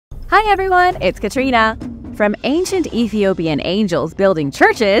Hi everyone, it's Katrina. From ancient Ethiopian angels building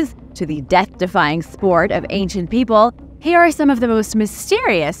churches to the death-defying sport of ancient people, here are some of the most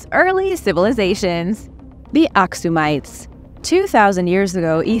mysterious early civilizations. The Aksumites. 2,000 years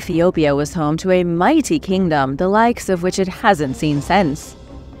ago, Ethiopia was home to a mighty kingdom, the likes of which it hasn't seen since.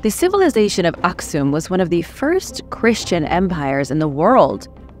 The civilization of Aksum was one of the first Christian empires in the world.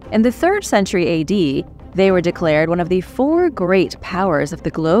 In the 3rd century AD, they were declared one of the 4 great powers of the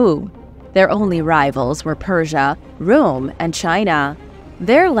globe. Their only rivals were Persia, Rome, and China.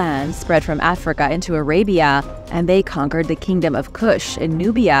 Their land spread from Africa into Arabia, and they conquered the kingdom of Kush in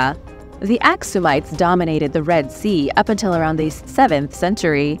Nubia. The Aksumites dominated the Red Sea up until around the 7th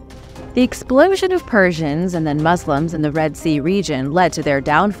century. The explosion of Persians and then Muslims in the Red Sea region led to their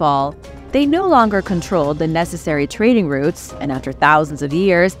downfall. They no longer controlled the necessary trading routes, and after thousands of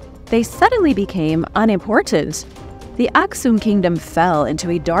years, they suddenly became unimportant. The Aksum kingdom fell into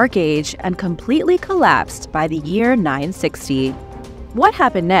a dark age and completely collapsed by the year 960. What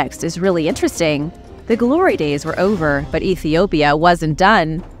happened next is really interesting. The glory days were over, but Ethiopia wasn't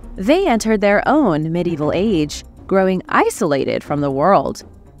done. They entered their own medieval age, growing isolated from the world.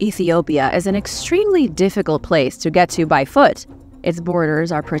 Ethiopia is an extremely difficult place to get to by foot. Its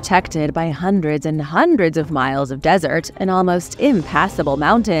borders are protected by hundreds and hundreds of miles of desert and almost impassable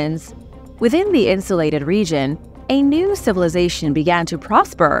mountains. Within the insulated region, a new civilization began to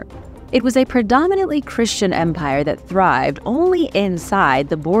prosper. It was a predominantly Christian empire that thrived only inside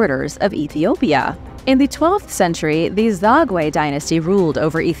the borders of Ethiopia. In the 12th century, the Zagwe dynasty ruled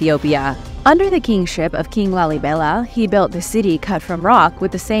over Ethiopia. Under the kingship of King Lalibela, he built the city cut from rock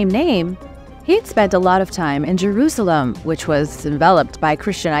with the same name. He'd spent a lot of time in Jerusalem, which was enveloped by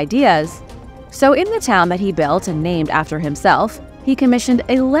Christian ideas. So in the town that he built and named after himself, he commissioned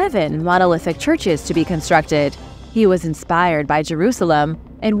 11 monolithic churches to be constructed. He was inspired by Jerusalem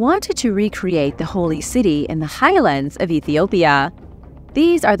and wanted to recreate the holy city in the highlands of Ethiopia.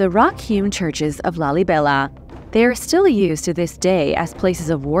 These are the rock-hewn churches of Lalibela. They are still used to this day as places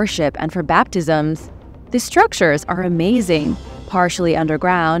of worship and for baptisms. The structures are amazing, partially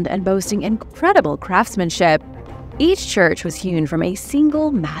underground and boasting incredible craftsmanship. Each church was hewn from a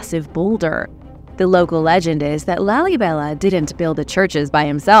single massive boulder. The local legend is that Lalibela didn't build the churches by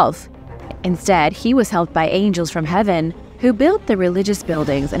himself. Instead, he was helped by angels from heaven who built the religious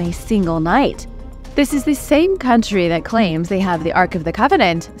buildings in a single night. This is the same country that claims they have the Ark of the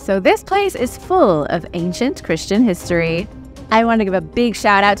Covenant, so this place is full of ancient Christian history. I want to give a big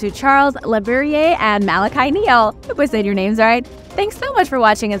shout out to Charles Labourier and Malachi Neal. Hope I said your names right. Thanks so much for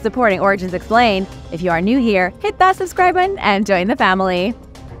watching and supporting Origins Explained. If you are new here, hit that subscribe button and join the family.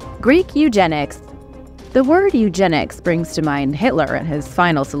 Greek eugenics. The word eugenics brings to mind Hitler and his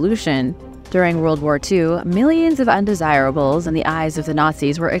final solution. During World War II, millions of undesirables in the eyes of the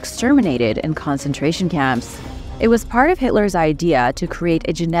Nazis were exterminated in concentration camps. It was part of Hitler's idea to create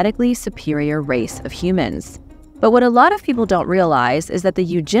a genetically superior race of humans. But what a lot of people don't realize is that the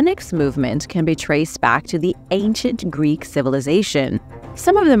eugenics movement can be traced back to the ancient Greek civilization.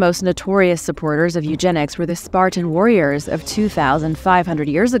 Some of the most notorious supporters of eugenics were the Spartan warriors of 2,500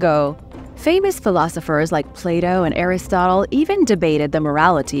 years ago. Famous philosophers like Plato and Aristotle even debated the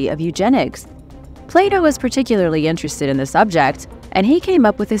morality of eugenics. Plato was particularly interested in the subject, and he came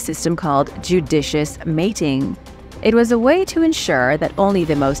up with a system called judicious mating. It was a way to ensure that only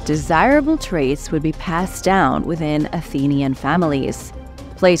the most desirable traits would be passed down within Athenian families.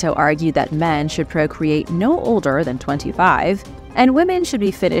 Plato argued that men should procreate no older than 25, and women should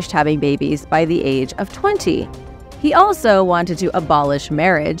be finished having babies by the age of 20. He also wanted to abolish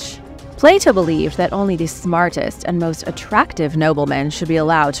marriage. Plato believed that only the smartest and most attractive noblemen should be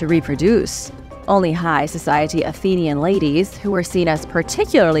allowed to reproduce. Only high society Athenian ladies, who were seen as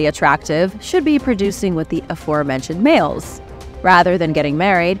particularly attractive, should be producing with the aforementioned males. Rather than getting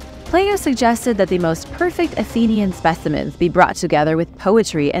married, Plato suggested that the most perfect Athenian specimens be brought together with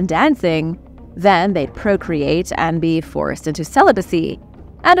poetry and dancing. Then they'd procreate and be forced into celibacy.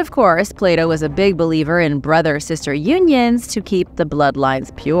 And of course, Plato was a big believer in brother-sister unions to keep the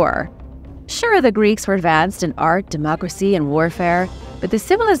bloodlines pure. Sure, the Greeks were advanced in art, democracy, and warfare, but the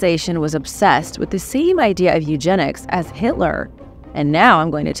civilization was obsessed with the same idea of eugenics as Hitler. And now I'm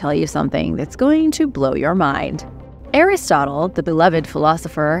going to tell you something that's going to blow your mind. Aristotle, the beloved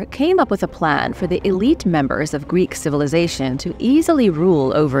philosopher, came up with a plan for the elite members of Greek civilization to easily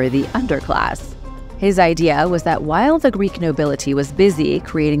rule over the underclass. His idea was that while the Greek nobility was busy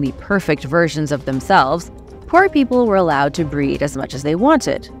creating the perfect versions of themselves, poor people were allowed to breed as much as they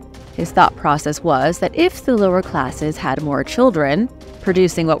wanted. His thought process was that if the lower classes had more children,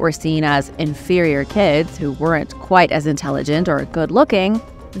 producing what were seen as inferior kids who weren't quite as intelligent or good-looking,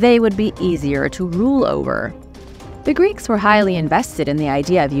 they would be easier to rule over. The Greeks were highly invested in the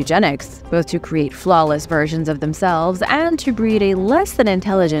idea of eugenics, both to create flawless versions of themselves and to breed a less than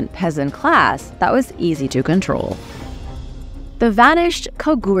intelligent peasant class that was easy to control. The vanished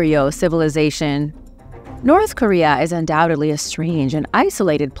Goguryeo civilization. North Korea is undoubtedly a strange and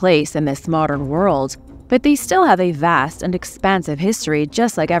isolated place in this modern world, but they still have a vast and expansive history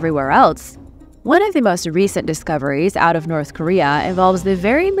just like everywhere else. One of the most recent discoveries out of North Korea involves the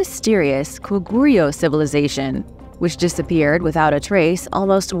very mysterious Goguryeo civilization, which disappeared without a trace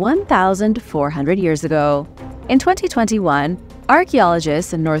almost 1,400 years ago. In 2021,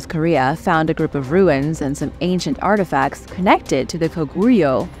 archaeologists in North Korea found a group of ruins and some ancient artifacts connected to the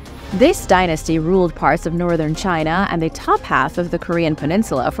Goguryeo. This dynasty ruled parts of northern China and the top half of the Korean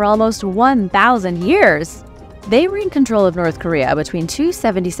peninsula for almost 1,000 years. They were in control of North Korea between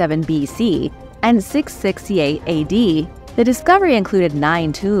 277 BC and 668 AD. The discovery included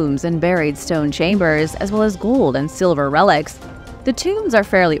 9 tombs and buried stone chambers, as well as gold and silver relics. The tombs are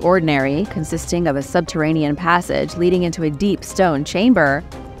fairly ordinary, consisting of a subterranean passage leading into a deep stone chamber.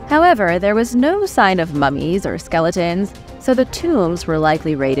 However, there was no sign of mummies or skeletons, so the tombs were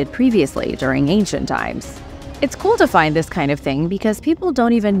likely raided previously during ancient times. It's cool to find this kind of thing because people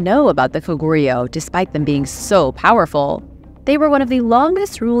don't even know about the Goguryeo despite them being so powerful. They were one of the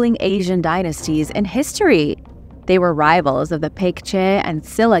longest ruling Asian dynasties in history. They were rivals of the Baekje and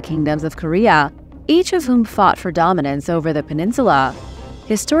Silla kingdoms of Korea, each of whom fought for dominance over the peninsula.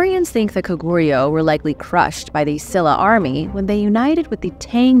 Historians think the Goguryeo were likely crushed by the Silla army when they united with the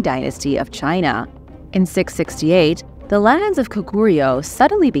Tang dynasty of China. In 668, the lands of Goguryeo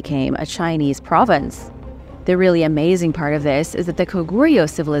suddenly became a Chinese province. The really amazing part of this is that the Goguryeo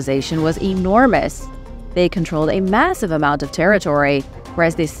civilization was enormous. They controlled a massive amount of territory,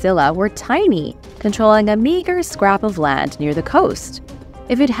 whereas the Silla were tiny, controlling a meager scrap of land near the coast.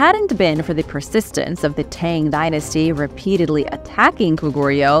 If it hadn't been for the persistence of the Tang dynasty repeatedly attacking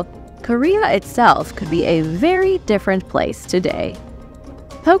Goguryeo, Korea itself could be a very different place today.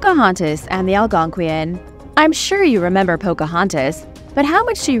 Pocahontas and the Algonquian. I'm sure you remember Pocahontas, but how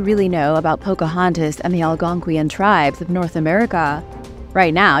much do you really know about Pocahontas and the Algonquian tribes of North America?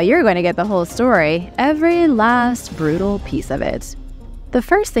 Right now, you're going to get the whole story, every last brutal piece of it. The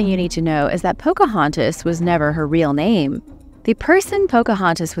first thing you need to know is that Pocahontas was never her real name. The person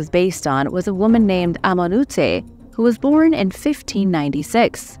Pocahontas was based on was a woman named Amonute, who was born in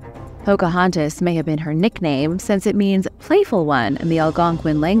 1596. Pocahontas may have been her nickname since it means playful one in the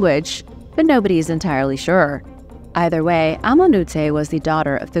Algonquin language, but nobody is entirely sure. Either way, Amonute was the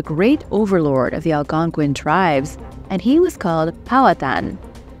daughter of the great overlord of the Algonquin tribes, and he was called Powhatan.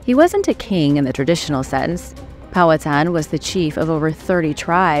 He wasn't a king in the traditional sense. Powhatan was the chief of over 30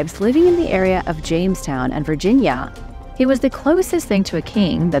 tribes living in the area of Jamestown and Virginia. He was the closest thing to a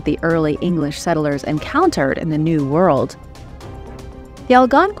king that the early English settlers encountered in the New World. The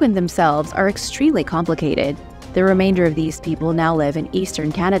Algonquin themselves are extremely complicated. The remainder of these people now live in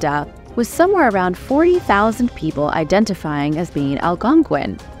eastern Canada, with somewhere around 40,000 people identifying as being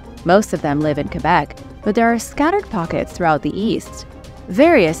Algonquin. Most of them live in Quebec, but there are scattered pockets throughout the east.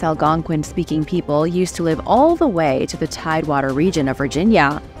 Various Algonquin-speaking people used to live all the way to the Tidewater region of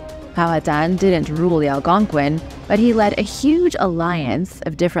Virginia. Powhatan didn't rule the Algonquin, but he led a huge alliance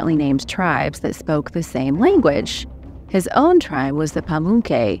of differently named tribes that spoke the same language. His own tribe was the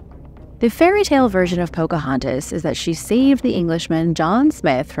Pamunkey. The fairy tale version of Pocahontas is that she saved the Englishman John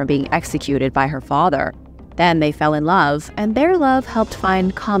Smith from being executed by her father. Then they fell in love, and their love helped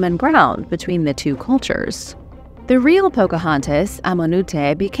find common ground between the two cultures. The real Pocahontas,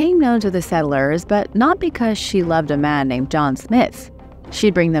 Amonute, became known to the settlers, but not because she loved a man named John Smith.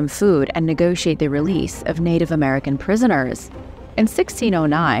 She'd bring them food and negotiate the release of Native American prisoners. In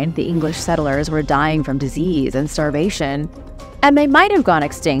 1609, the English settlers were dying from disease and starvation, and they might have gone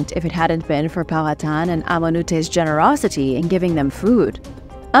extinct if it hadn't been for Powhatan and Amonute's generosity in giving them food.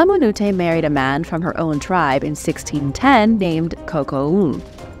 Amonute married a man from her own tribe in 1610 named Kokoun.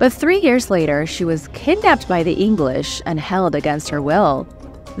 But 3 years later, she was kidnapped by the English and held against her will.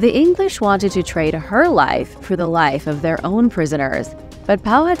 The English wanted to trade her life for the life of their own prisoners, but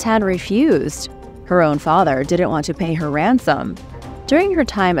Powhatan refused. Her own father didn't want to pay her ransom. During her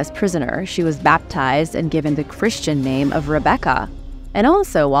time as prisoner, she was baptized and given the Christian name of Rebecca. And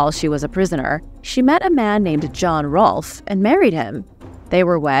also, while she was a prisoner, she met a man named John Rolfe and married him. They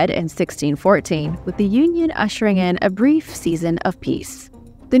were wed in 1614, with the union ushering in a brief season of peace.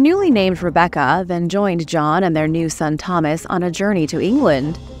 The newly named Rebecca then joined John and their new son Thomas on a journey to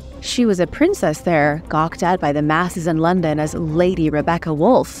England. She was a princess there, gawked at by the masses in London as Lady Rebecca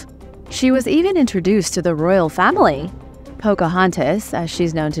Wolfe. She was even introduced to the royal family. Pocahontas, as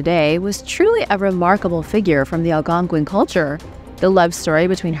she's known today, was truly a remarkable figure from the Algonquin culture. The love story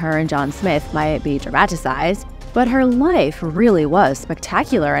between her and John Smith might be dramatized, but her life really was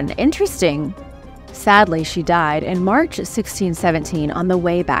spectacular and interesting. Sadly, she died in March 1617 on the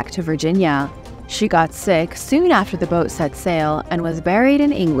way back to Virginia. She got sick soon after the boat set sail and was buried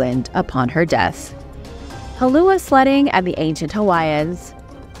in England upon her death. Holua sledding and the ancient Hawaiians.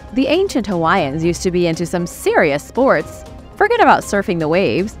 The ancient Hawaiians used to be into some serious sports. Forget about surfing the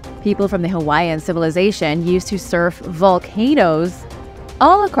waves. People from the Hawaiian civilization used to surf volcanoes.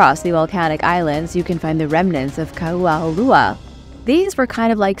 All across the volcanic islands, you can find the remnants of Kauaholua. These were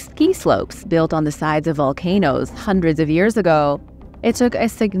kind of like ski slopes built on the sides of volcanoes hundreds of years ago. It took a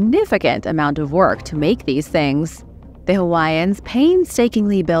significant amount of work to make these things. The Hawaiians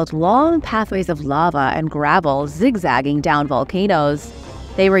painstakingly built long pathways of lava and gravel zigzagging down volcanoes.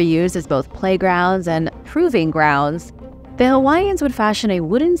 They were used as both playgrounds and proving grounds. The Hawaiians would fashion a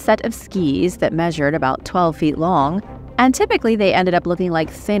wooden set of skis that measured about 12 feet long, and typically they ended up looking like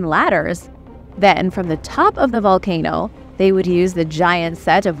thin ladders. Then, from the top of the volcano, they would use the giant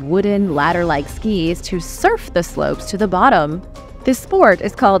set of wooden ladder-like skis to surf the slopes to the bottom. This sport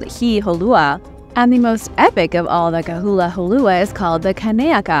is called Hi-Holua, and the most epic of all the Kahula-Holua is called the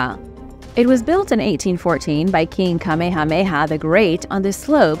Kaneaka. It was built in 1814 by King Kamehameha the Great on the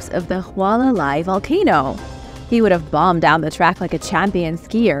slopes of the Hualalai volcano. He would have bombed down the track like a champion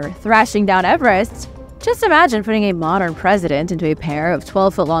skier, thrashing down Everest. Just imagine putting a modern president into a pair of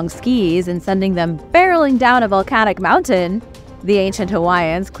 12-foot-long skis and sending them barreling down a volcanic mountain. The ancient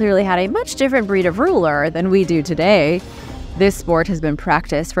Hawaiians clearly had a much different breed of ruler than we do today. This sport has been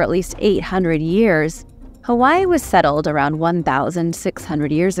practiced for at least 800 years. Hawaii was settled around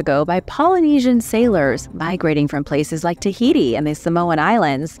 1,600 years ago by Polynesian sailors migrating from places like Tahiti and the Samoan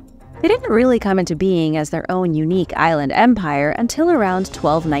Islands. They didn't really come into being as their own unique island empire until around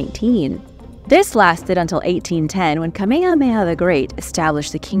 1219. This lasted until 1810 when Kamehameha the Great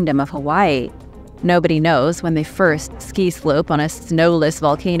established the Kingdom of Hawaii. Nobody knows when the first ski slope on a snowless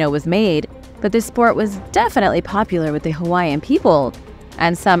volcano was made, but this sport was definitely popular with the Hawaiian people,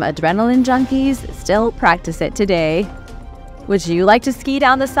 and some adrenaline junkies still practice it today. Would you like to ski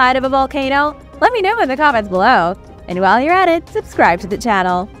down the side of a volcano? Let me know in the comments below. And while you're at it, subscribe to the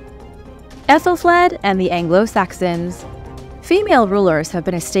channel. Ethelfled and the Anglo-Saxons. Female rulers have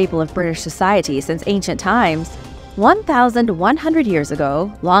been a staple of British society since ancient times. 1,100 years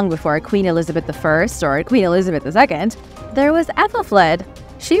ago, long before Queen Elizabeth I or Queen Elizabeth II, there was Ethelfled.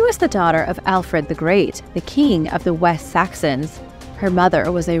 She was the daughter of Alfred the Great, the king of the West Saxons. Her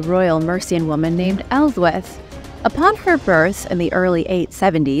mother was a royal Mercian woman named Elswith. Upon her birth in the early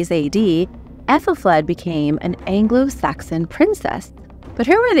 870s AD, Ethelfled became an Anglo-Saxon princess. But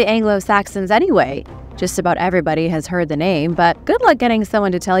who were the Anglo-Saxons anyway? Just about everybody has heard the name, but good luck getting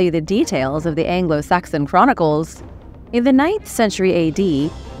someone to tell you the details of the Anglo-Saxon chronicles. In the 9th century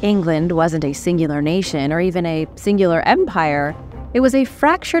AD, England wasn't a singular nation or even a singular empire. It was a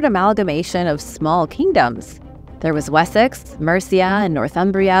fractured amalgamation of small kingdoms. There was Wessex, Mercia, and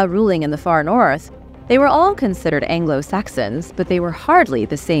Northumbria ruling in the far north. They were all considered Anglo-Saxons, but they were hardly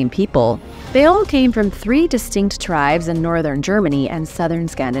the same people. They all came from 3 distinct tribes in northern Germany and southern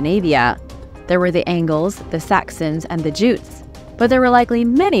Scandinavia. There were the Angles, the Saxons, and the Jutes, but there were likely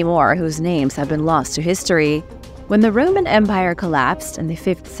many more whose names have been lost to history. When the Roman Empire collapsed in the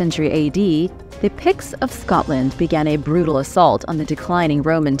 5th century AD, the Picts of Scotland began a brutal assault on the declining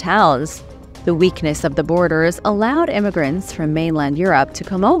Roman towns. The weakness of the borders allowed immigrants from mainland Europe to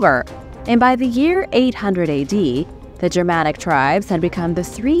come over, and by the year 800 AD, the Germanic tribes had become the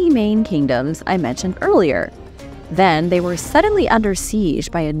 3 main kingdoms I mentioned earlier. Then they were suddenly under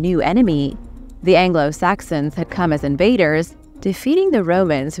siege by a new enemy. The Anglo-Saxons had come as invaders, defeating the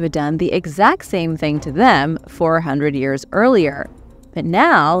Romans who had done the exact same thing to them 400 years earlier. But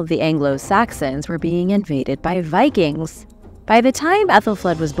now, the Anglo-Saxons were being invaded by Vikings. By the time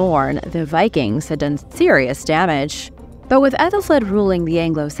Ethelfled was born, the Vikings had done serious damage. But with Ethelfled ruling the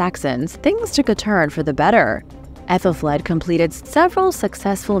Anglo-Saxons, things took a turn for the better. Ethelfled completed several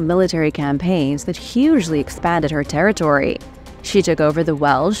successful military campaigns that hugely expanded her territory. She took over the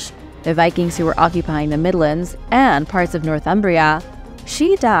Welsh, the Vikings who were occupying the Midlands, and parts of Northumbria.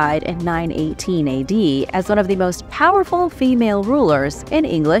 She died in 918 AD as one of the most powerful female rulers in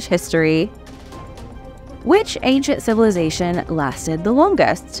English history. Which ancient civilization lasted the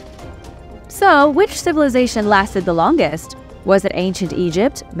longest? So, which civilization lasted the longest? Was it ancient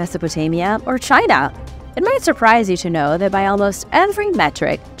Egypt, Mesopotamia, or China? It might surprise you to know that by almost every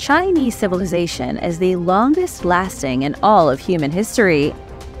metric, Chinese civilization is the longest lasting in all of human history.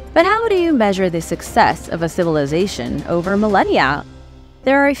 But how do you measure the success of a civilization over millennia?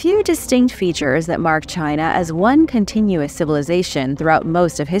 There are a few distinct features that mark China as one continuous civilization throughout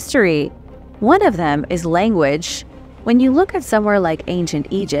most of history. One of them is language. When you look at somewhere like ancient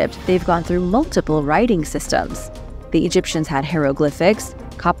Egypt, they've gone through multiple writing systems. The Egyptians had hieroglyphics,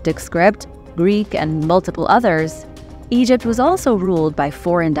 Coptic script, Greek, and multiple others. Egypt was also ruled by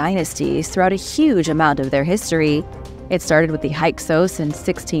foreign dynasties throughout a huge amount of their history. It started with the Hyksos in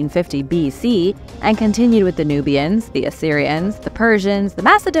 1650 BC and continued with the Nubians, the Assyrians, the Persians, the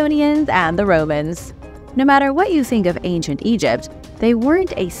Macedonians, and the Romans. No matter what you think of ancient Egypt, they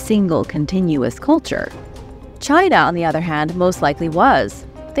weren't a single continuous culture. China, on the other hand, most likely was.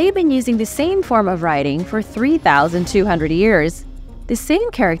 They've been using the same form of writing for 3,200 years. The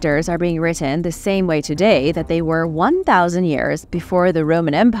same characters are being written the same way today that they were 1,000 years before the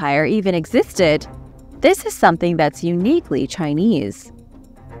Roman Empire even existed. This is something that's uniquely Chinese.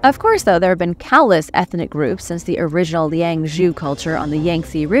 Of course, though, there have been countless ethnic groups since the original Liangzhu culture on the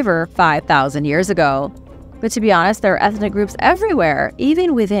Yangtze River 5,000 years ago. But to be honest, there are ethnic groups everywhere,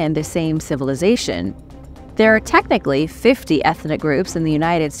 even within the same civilization. There are technically 50 ethnic groups in the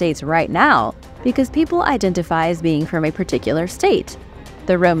United States right now because people identify as being from a particular state.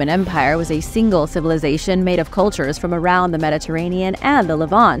 The Roman Empire was a single civilization made of cultures from around the Mediterranean and the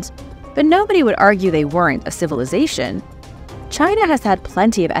Levant, but nobody would argue they weren't a civilization. China has had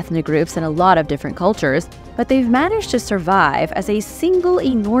plenty of ethnic groups and a lot of different cultures, but they've managed to survive as a single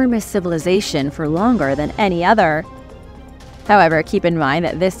enormous civilization for longer than any other. However, keep in mind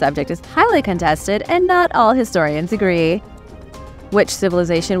that this subject is highly contested and not all historians agree. Which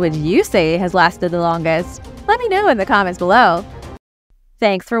civilization would you say has lasted the longest? Let me know in the comments below.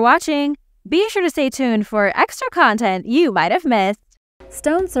 Thanks for watching! Be sure to stay tuned for extra content you might have missed.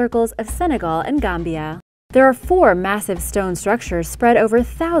 Stone circles of Senegal and Gambia. There are 4 massive stone structures spread over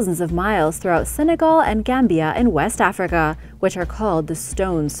thousands of miles throughout Senegal and Gambia in West Africa, which are called the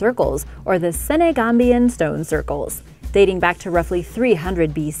Stone Circles, or the Senegambian Stone Circles. Dating back to roughly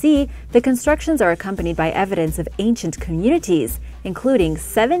 300 BC, the constructions are accompanied by evidence of ancient communities, including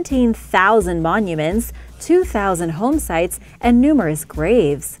 17,000 monuments, 2,000 home sites, and numerous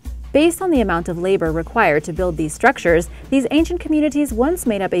graves. Based on the amount of labor required to build these structures, these ancient communities once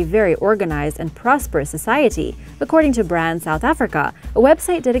made up a very organized and prosperous society, according to Brand South Africa, a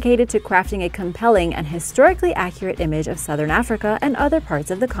website dedicated to crafting a compelling and historically accurate image of southern Africa and other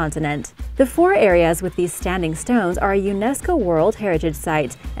parts of the continent. The 4 areas with these standing stones are a UNESCO World Heritage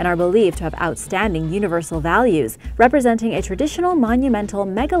Site and are believed to have outstanding universal values, representing a traditional monumental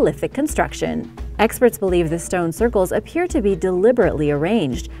megalithic construction. Experts believe the stone circles appear to be deliberately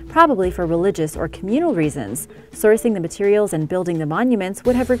arranged, probably for religious or communal reasons. Sourcing the materials and building the monuments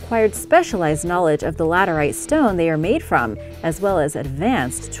would have required specialized knowledge of the laterite stone they are made from, as well as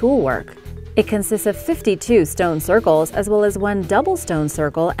advanced toolwork. It consists of 52 stone circles, as well as 1 double stone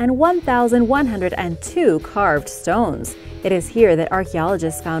circle and 1,102 carved stones. It is here that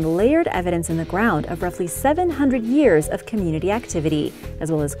archaeologists found layered evidence in the ground of roughly 700 years of community activity,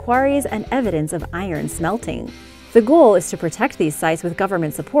 as well as quarries and evidence of iron smelting. The goal is to protect these sites with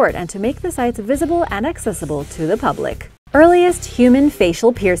government support and to make the sites visible and accessible to the public. Earliest human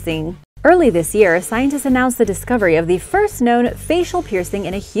facial piercing. Early this year, scientists announced the discovery of the first known facial piercing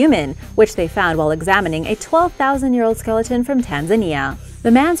in a human, which they found while examining a 12,000-year-old skeleton from Tanzania.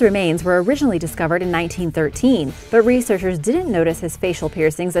 The man's remains were originally discovered in 1913, but researchers didn't notice his facial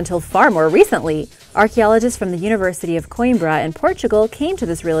piercings until far more recently. Archaeologists from the University of Coimbra in Portugal came to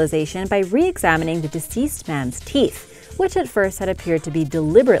this realization by re-examining the deceased man's teeth, which at first had appeared to be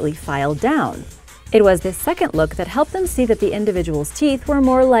deliberately filed down. It was this second look that helped them see that the individual's teeth were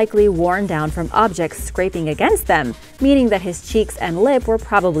more likely worn down from objects scraping against them, meaning that his cheeks and lip were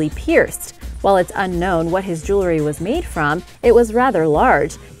probably pierced. While it's unknown what his jewelry was made from, it was rather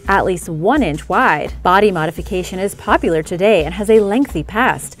large, at least 1 inch wide. Body modification is popular today and has a lengthy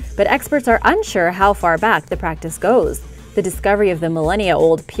past, but experts are unsure how far back the practice goes. The discovery of the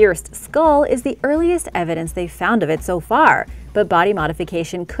millennia-old pierced skull is the earliest evidence they've found of it so far, but body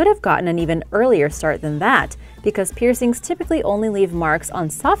modification could have gotten an even earlier start than that, because piercings typically only leave marks on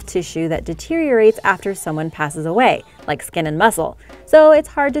soft tissue that deteriorates after someone passes away, like skin and muscle, so it's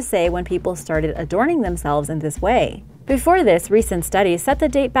hard to say when people started adorning themselves in this way. Before this, recent studies set the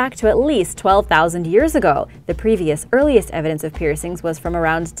date back to at least 12,000 years ago. The previous earliest evidence of piercings was from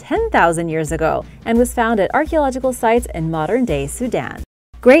around 10,000 years ago and was found at archaeological sites in modern-day Sudan.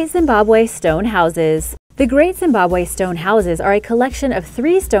 Great Zimbabwe Stone Houses. The Great Zimbabwe Stone Houses are a collection of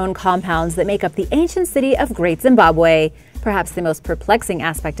 3 stone compounds that make up the ancient city of Great Zimbabwe. Perhaps the most perplexing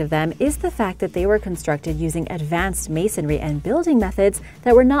aspect of them is the fact that they were constructed using advanced masonry and building methods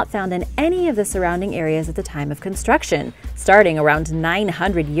that were not found in any of the surrounding areas at the time of construction, starting around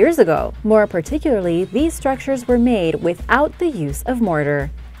 900 years ago. More particularly, these structures were made without the use of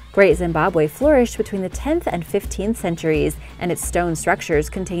mortar. Great Zimbabwe flourished between the 10th and 15th centuries, and its stone structures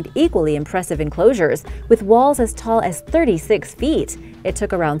contained equally impressive enclosures, with walls as tall as 36 feet. It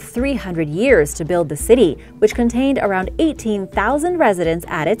took around 300 years to build the city, which contained around 18,000 residents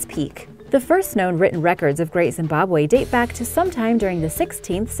at its peak. The first known written records of Great Zimbabwe date back to sometime during the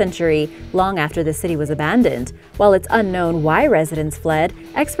 16th century, long after the city was abandoned. While it's unknown why residents fled,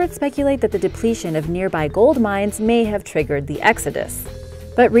 experts speculate that the depletion of nearby gold mines may have triggered the exodus.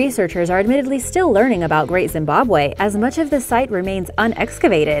 But researchers are admittedly still learning about Great Zimbabwe, as much of the site remains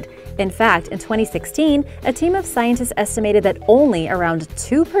unexcavated. In fact, in 2016, a team of scientists estimated that only around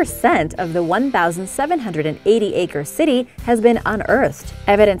 2% of the 1,780-acre city has been unearthed.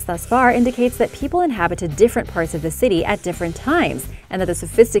 Evidence thus far indicates that people inhabited different parts of the city at different times, and that the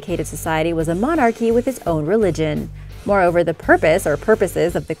sophisticated society was a monarchy with its own religion. Moreover, the purpose or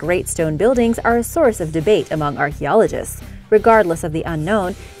purposes of the great stone buildings are a source of debate among archaeologists. Regardless of the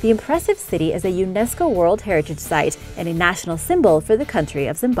unknown, the impressive city is a UNESCO World Heritage Site and a national symbol for the country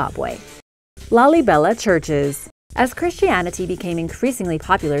of Zimbabwe. Lalibela churches. As Christianity became increasingly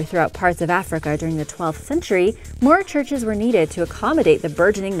popular throughout parts of Africa during the 12th century, more churches were needed to accommodate the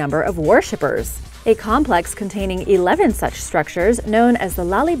burgeoning number of worshippers. A complex containing 11 such structures, known as the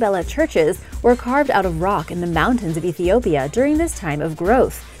Lalibela churches, were carved out of rock in the mountains of Ethiopia during this time of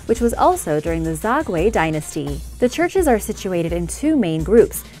growth, which was also during the Zagwe dynasty. The churches are situated in two main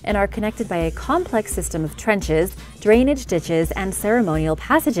groups and are connected by a complex system of trenches, drainage ditches, and ceremonial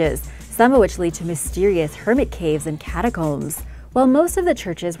passages, some of which lead to mysterious hermit caves and catacombs. While most of the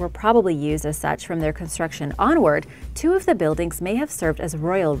churches were probably used as such from their construction onward, two of the buildings may have served as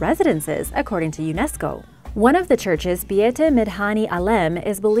royal residences, according to UNESCO. One of the churches, Beit Midhani Alem,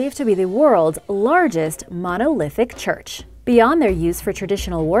 is believed to be the world's largest monolithic church. Beyond their use for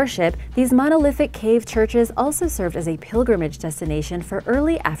traditional worship, these monolithic cave churches also served as a pilgrimage destination for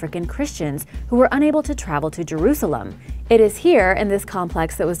early African Christians who were unable to travel to Jerusalem. It is here, in this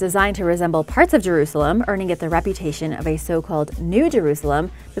complex that was designed to resemble parts of Jerusalem, earning it the reputation of a so-called New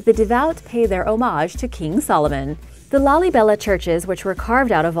Jerusalem, that the devout pay their homage to King Solomon. The Lalibela churches, which were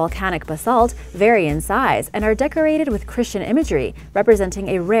carved out of volcanic basalt, vary in size and are decorated with Christian imagery, representing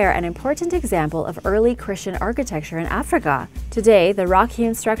a rare and important example of early Christian architecture in Africa. Today, the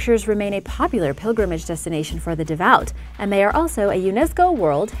rock-hewn structures remain a popular pilgrimage destination for the devout, and they are also a UNESCO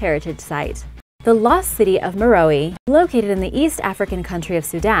World Heritage Site. The lost city of Meroe, located in the East African country of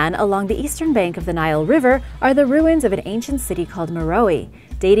Sudan along the eastern bank of the Nile River, are the ruins of an ancient city called Meroe.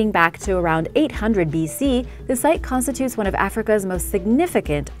 Dating back to around 800 BC, the site constitutes one of Africa's most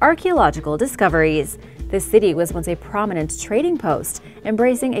significant archaeological discoveries. This city was once a prominent trading post,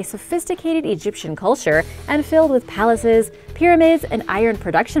 embracing a sophisticated Egyptian culture and filled with palaces, pyramids, and iron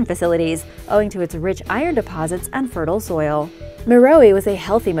production facilities, owing to its rich iron deposits and fertile soil. Meroe was a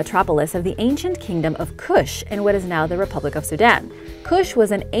healthy metropolis of the ancient kingdom of Kush in what is now the Republic of Sudan. Kush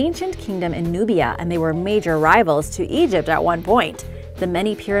was an ancient kingdom in Nubia, and they were major rivals to Egypt at one point. The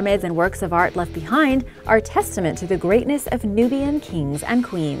many pyramids and works of art left behind are testament to the greatness of Nubian kings and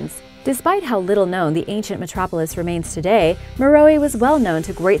queens. Despite how little known the ancient metropolis remains today, Meroe was well known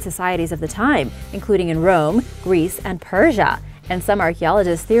to great societies of the time, including in Rome, Greece, and Persia. And some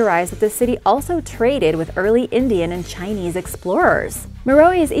archaeologists theorize that the city also traded with early Indian and Chinese explorers.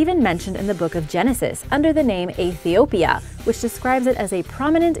 Meroe is even mentioned in the book of Genesis under the name Ethiopia, which describes it as a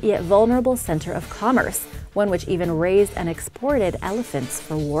prominent yet vulnerable center of commerce, one which even raised and exported elephants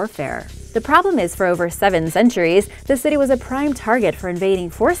for warfare. The problem is, for over 7 centuries, the city was a prime target for invading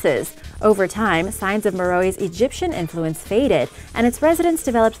forces. Over time, signs of Meroe's Egyptian influence faded, and its residents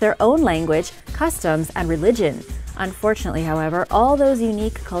developed their own language, customs, and religion. Unfortunately, however, all those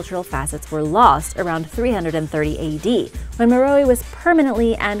unique cultural facets were lost around 330 AD, when Meroe was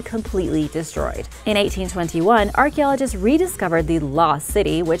permanently and completely destroyed. In 1821, archaeologists rediscovered the lost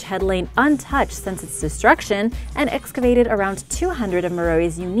city, which had lain untouched since its destruction, and excavated around 200 of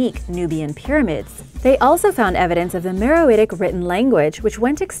Meroe's unique Nubian pyramids. They also found evidence of the Meroitic written language, which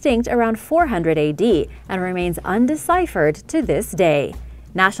went extinct around 400 AD and remains undeciphered to this day.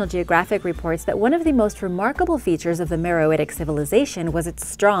 National Geographic reports that one of the most remarkable features of the Meroitic civilization was its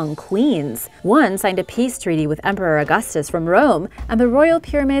strong queens. One signed a peace treaty with Emperor Augustus from Rome, and the royal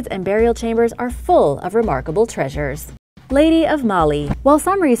pyramids and burial chambers are full of remarkable treasures. Lady of Mali. While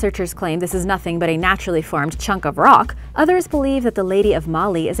some researchers claim this is nothing but a naturally formed chunk of rock, others believe that the Lady of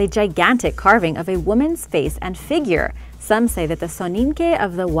Mali is a gigantic carving of a woman's face and figure. Some say that the Soninke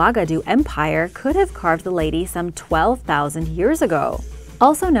of the Ouagadougou Empire could have carved the lady some 12,000 years ago.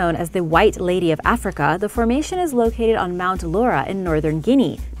 Also known as the White Lady of Africa, the formation is located on Mount Lora in northern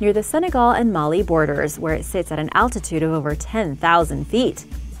Guinea, near the Senegal and Mali borders, where it sits at an altitude of over 10,000 feet.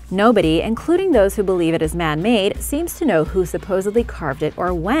 Nobody, including those who believe it is man-made, seems to know who supposedly carved it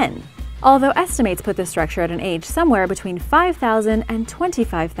or when, although estimates put the structure at an age somewhere between 5,000 and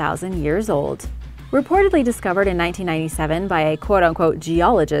 25,000 years old. Reportedly discovered in 1997 by a quote-unquote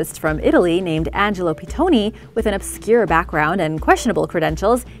geologist from Italy named Angelo Pittoni with an obscure background and questionable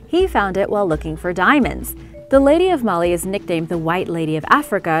credentials, he found it while looking for diamonds. The Lady of Mali is nicknamed the White Lady of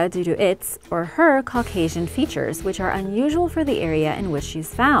Africa due to its, or her, Caucasian features, which are unusual for the area in which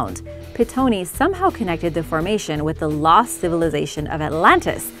she's found. Pittoni somehow connected the formation with the lost civilization of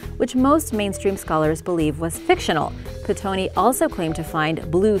Atlantis, which most mainstream scholars believe was fictional. Pittoni also claimed to find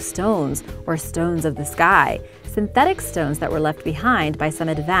blue stones, or stones of the sky, synthetic stones that were left behind by some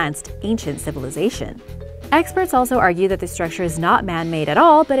advanced ancient civilization. Experts also argue that the structure is not man-made at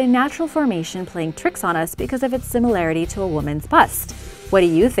all, but a natural formation playing tricks on us because of its similarity to a woman's bust. What do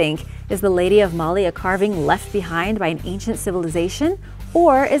you think? Is the Lady of Mali a carving left behind by an ancient civilization?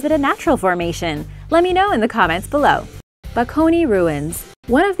 Or is it a natural formation? Let me know in the comments below. Bokoni Ruins.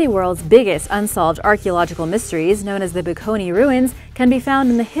 One of the world's biggest unsolved archaeological mysteries, known as the Bokoni Ruins, can be found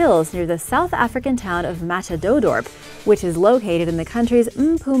in the hills near the South African town of Matadodorp, which is located in the country's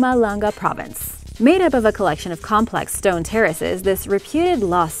Mpumalanga province. Made up of a collection of complex stone terraces, this reputed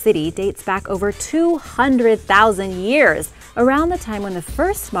lost city dates back over 200,000 years, around the time when the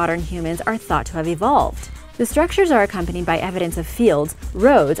first modern humans are thought to have evolved. The structures are accompanied by evidence of fields,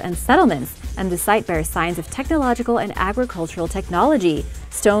 roads, and settlements, and the site bears signs of technological and agricultural technology.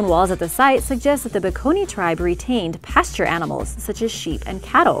 Stone walls at the site suggest that the Bokoni tribe retained pasture animals such as sheep and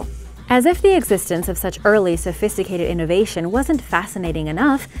cattle. As if the existence of such early, sophisticated innovation wasn't fascinating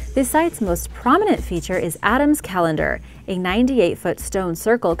enough, the site's most prominent feature is Adam's Calendar, a 98-foot stone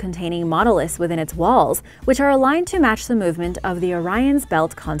circle containing monoliths within its walls, which are aligned to match the movement of the Orion's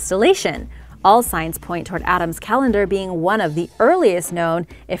Belt constellation. All signs point toward Adam's Calendar being one of the earliest known,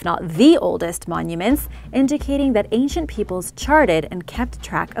 if not the oldest, monuments, indicating that ancient peoples charted and kept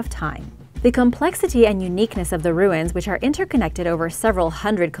track of time. The complexity and uniqueness of the ruins, which are interconnected over several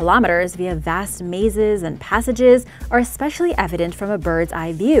hundred kilometers via vast mazes and passages, are especially evident from a bird's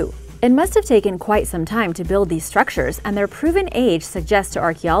eye view. It must have taken quite some time to build these structures, and their proven age suggests to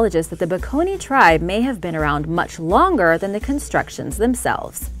archaeologists that the Bokoni tribe may have been around much longer than the constructions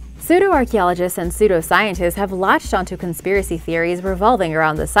themselves. Pseudo-archaeologists and pseudoscientists have latched onto conspiracy theories revolving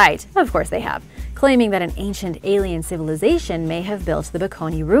around the site. Of course they have, claiming that an ancient alien civilization may have built the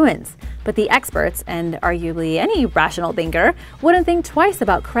Bokoni ruins. But the experts, and arguably any rational thinker, wouldn't think twice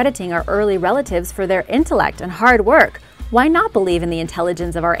about crediting our early relatives for their intellect and hard work. Why not believe in the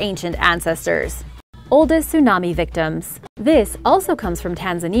intelligence of our ancient ancestors? Oldest tsunami victims. This also comes from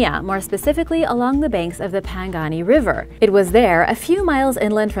Tanzania, more specifically along the banks of the Pangani River. It was there, a few miles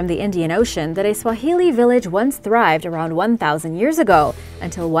inland from the Indian Ocean, that a Swahili village once thrived around 1,000 years ago,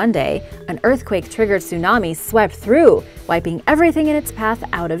 until one day, an earthquake-triggered tsunami swept through, wiping everything in its path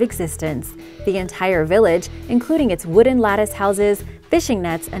out of existence. The entire village, including its wooden lattice houses, fishing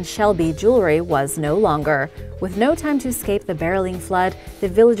nets, and shell bead jewelry, was no longer. With no time to escape the barreling flood, the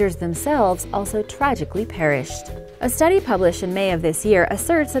villagers themselves also tragically perished. A study published in May of this year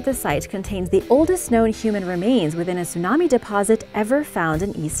asserts that the site contains the oldest known human remains within a tsunami deposit ever found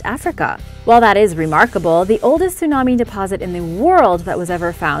in East Africa. While that is remarkable, the oldest tsunami deposit in the world that was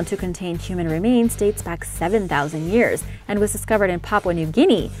ever found to contain human remains dates back 7,000 years and was discovered in Papua New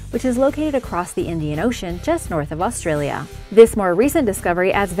Guinea, which is located across the Indian Ocean just north of Australia. This more recent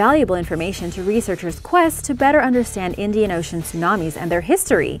discovery adds valuable information to researchers' quest to better understand Indian Ocean tsunamis and their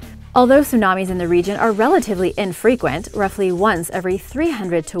history. Although tsunamis in the region are relatively infrequent, roughly once every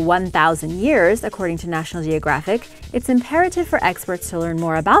 300 to 1,000 years, according to National Geographic, it's imperative for experts to learn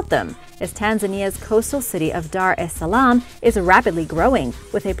more about them, as Tanzania's coastal city of Dar es Salaam is rapidly growing,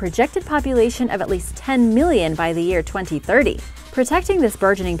 with a projected population of at least 10 million by the year 2030. Protecting this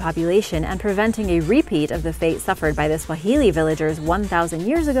burgeoning population and preventing a repeat of the fate suffered by the Swahili villagers 1,000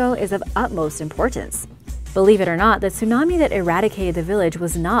 years ago is of utmost importance. Believe it or not, the tsunami that eradicated the village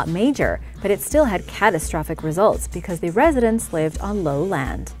was not major, but it still had catastrophic results because the residents lived on low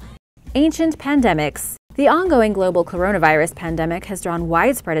land. Ancient pandemics. The ongoing global coronavirus pandemic has drawn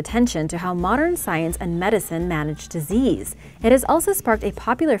widespread attention to how modern science and medicine manage disease. It has also sparked a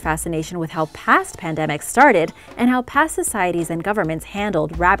popular fascination with how past pandemics started and how past societies and governments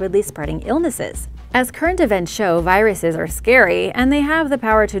handled rapidly spreading illnesses. As current events show, viruses are scary, and they have the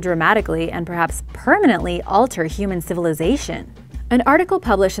power to dramatically and perhaps permanently alter human civilization. An article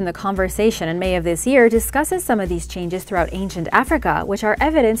published in The Conversation in May of this year discusses some of these changes throughout ancient Africa, which are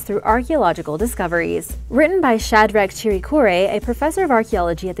evidenced through archaeological discoveries. Written by Shadrach Chirikure, a professor of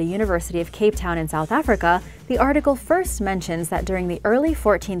archaeology at the University of Cape Town in South Africa, the article first mentions that during the early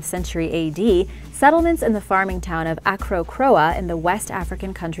 14th century AD, settlements in the farming town of Akro-Kroa in the West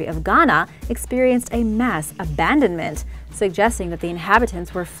African country of Ghana experienced a mass abandonment, suggesting that the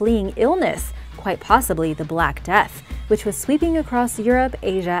inhabitants were fleeing illness, quite possibly the Black Death, which was sweeping across Europe,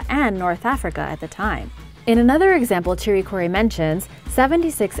 Asia, and North Africa at the time. In another example Chirikure mentions,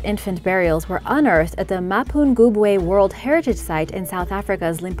 76 infant burials were unearthed at the Mapungubwe World Heritage Site in South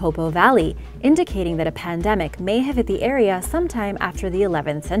Africa's Limpopo Valley, indicating that a pandemic may have hit the area sometime after the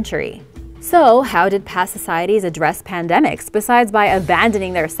 11th century. So, how did past societies address pandemics besides by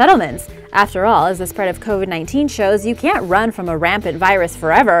abandoning their settlements? After all, as the spread of COVID-19 shows, you can't run from a rampant virus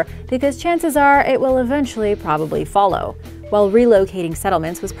forever because chances are it will eventually probably follow. While relocating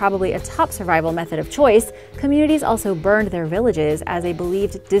settlements was probably a top survival method of choice, communities also burned their villages as a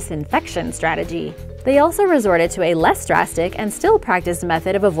believed disinfection strategy. They also resorted to a less drastic and still practiced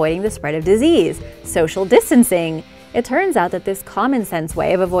method of avoiding the spread of disease: social distancing. It turns out that this common-sense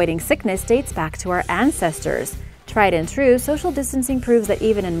way of avoiding sickness dates back to our ancestors. Tried and true, social distancing proves that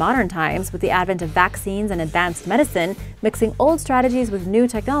even in modern times, with the advent of vaccines and advanced medicine, mixing old strategies with new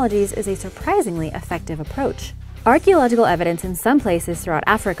technologies is a surprisingly effective approach. Archaeological evidence in some places throughout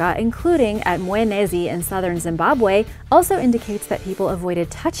Africa, including at Mwenezi in southern Zimbabwe, also indicates that people avoided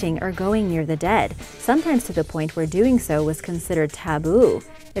touching or going near the dead, sometimes to the point where doing so was considered taboo.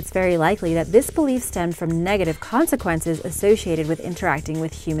 It's very likely that this belief stemmed from negative consequences associated with interacting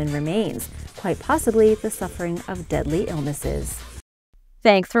with human remains, quite possibly the suffering of deadly illnesses.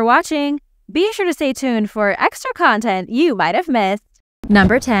 Thanks for watching! Be sure to stay tuned for extra content you might have missed.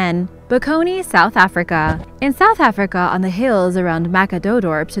 Number 10. Bokoni, South Africa. In South Africa, on the hills around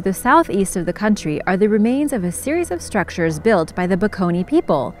Macadodorp to the southeast of the country are the remains of a series of structures built by the Bokoni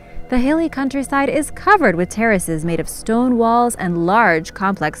people. The hilly countryside is covered with terraces made of stone walls and large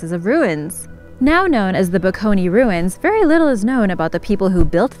complexes of ruins. Now known as the Bokoni ruins, very little is known about the people who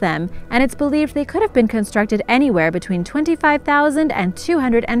built them, and it's believed they could have been constructed anywhere between 25,000 and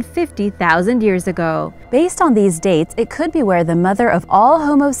 250,000 years ago. Based on these dates, it could be where the mother of all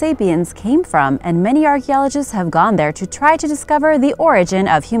Homo sapiens came from, and many archaeologists have gone there to try to discover the origin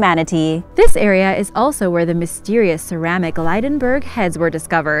of humanity. This area is also where the mysterious ceramic Leidenberg heads were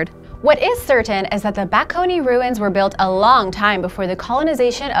discovered. What is certain is that the Bokoni ruins were built a long time before the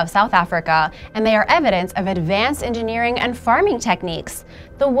colonization of South Africa, and they are evidence of advanced engineering and farming techniques.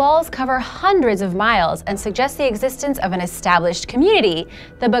 The walls cover hundreds of miles and suggest the existence of an established community.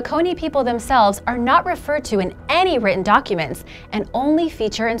 The Bokoni people themselves are not referred to in any written documents and only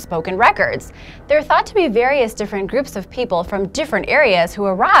feature in spoken records. They're thought to be various different groups of people from different areas who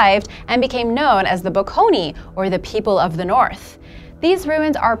arrived and became known as the Bokoni, or the people of the north. These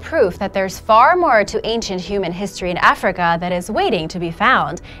ruins are proof that there's far more to ancient human history in Africa that is waiting to be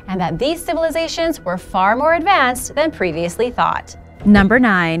found, and that these civilizations were far more advanced than previously thought. Number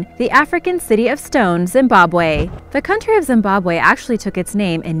 9. The African City of Stone, Zimbabwe. The country of Zimbabwe actually took its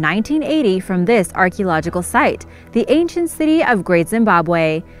name in 1980 from this archaeological site, the ancient city of Great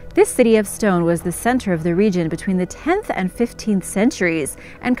Zimbabwe. This city of stone was the center of the region between the 10th and 15th centuries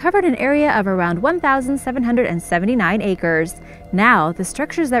and covered an area of around 1,779 acres. Now, the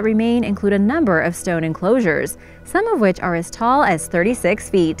structures that remain include a number of stone enclosures, some of which are as tall as 36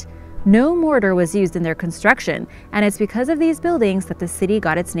 feet. No mortar was used in their construction, and it's because of these buildings that the city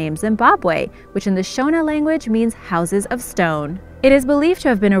got its name Zimbabwe, which in the Shona language means houses of stone. It is believed to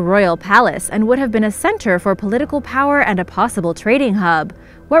have been a royal palace and would have been a center for political power and a possible trading hub.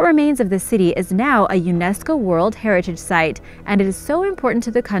 What remains of the city is now a UNESCO World Heritage Site, and it is so important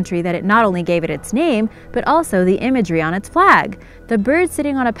to the country that it not only gave it its name, but also the imagery on its flag. The bird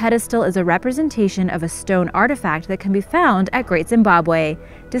sitting on a pedestal is a representation of a stone artifact that can be found at Great Zimbabwe.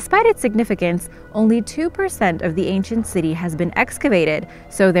 Despite its significance, only 2% of the ancient city has been excavated,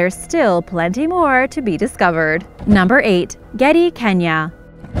 so there's still plenty more to be discovered. Number 8. Gedi, Kenya.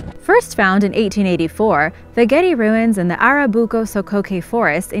 First found in 1884, the Gedi ruins in the Arabuko Sokoke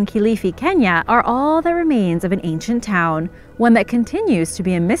forest in Kilifi, Kenya are all that remains of an ancient town, one that continues to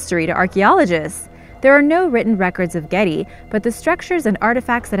be a mystery to archaeologists. There are no written records of Gedi, but the structures and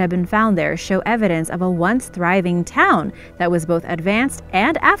artifacts that have been found there show evidence of a once thriving town that was both advanced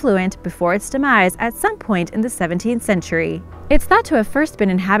and affluent before its demise at some point in the 17th century. It's thought to have first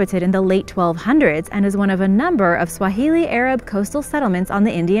been inhabited in the late 1200s and is one of a number of Swahili Arab coastal settlements on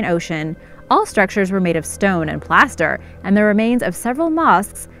the Indian Ocean. All structures were made of stone and plaster, and the remains of several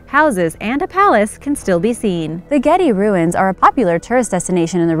mosques, houses, and a palace can still be seen. The Gedi ruins are a popular tourist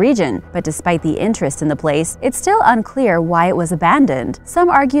destination in the region, but despite the interest in the place, it's still unclear why it was abandoned. Some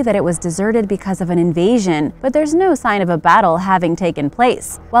argue that it was deserted because of an invasion, but there's no sign of a battle having taken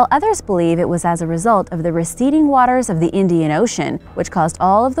place, while others believe it was as a result of the receding waters of the Indian Ocean, which caused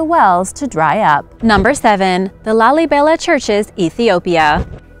all of the wells to dry up. Number 7. The Lalibela Churches, Ethiopia.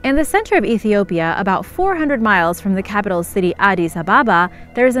 In the center of Ethiopia, about 400 miles from the capital city Addis Ababa,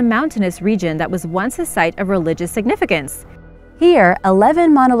 there is a mountainous region that was once a site of religious significance. Here,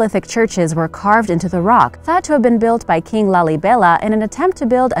 11 monolithic churches were carved into the rock, thought to have been built by King Lalibela in an attempt to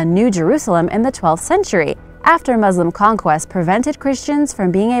build a new Jerusalem in the 12th century, after Muslim conquest prevented Christians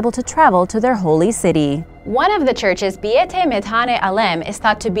from being able to travel to their holy city. One of the churches, Biete Medhane Alem, is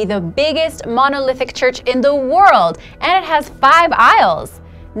thought to be the biggest monolithic church in the world, and it has 5 aisles.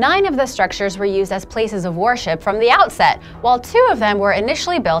 9 of the structures were used as places of worship from the outset, while 2 of them were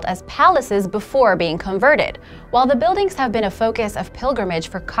initially built as palaces before being converted. While the buildings have been a focus of pilgrimage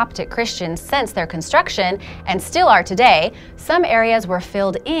for Coptic Christians since their construction, and still are today, some areas were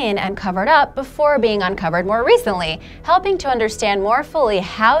filled in and covered up before being uncovered more recently, helping to understand more fully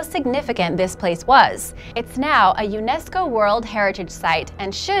how significant this place was. It's now a UNESCO World Heritage Site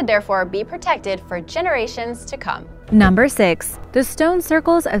and should therefore be protected for generations to come. Number 6. The Stone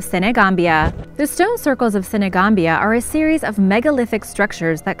Circles of Senegambia. The Stone Circles of Senegambia are a series of megalithic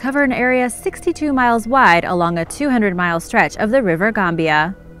structures that cover an area 62 miles wide along a 200-mile stretch of the River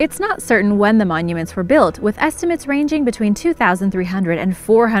Gambia. It's not certain when the monuments were built, with estimates ranging between 2,300 and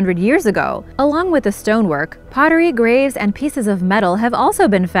 400 years ago. Along with the stonework, pottery, graves, and pieces of metal have also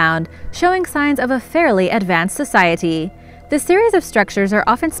been found, showing signs of a fairly advanced society. The series of structures are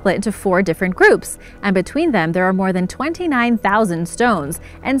often split into 4 different groups, and between them there are more than 29,000 stones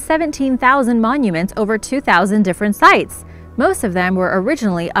and 17,000 monuments over 2,000 different sites. Most of them were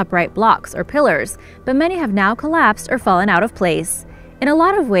originally upright blocks or pillars, but many have now collapsed or fallen out of place. In a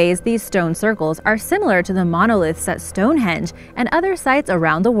lot of ways, these stone circles are similar to the monoliths at Stonehenge and other sites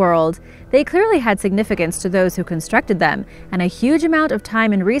around the world. They clearly had significance to those who constructed them, and a huge amount of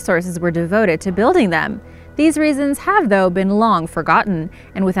time and resources were devoted to building them. These reasons have, though, been long forgotten,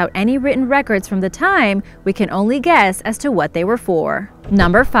 and without any written records from the time, we can only guess as to what they were for.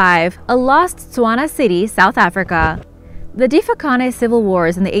 Number 5. A lost Tswana city, South Africa. The Difakane civil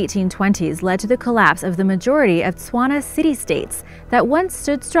wars in the 1820s led to the collapse of the majority of Tswana city-states that once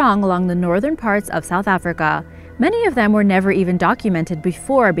stood strong along the northern parts of South Africa. Many of them were never even documented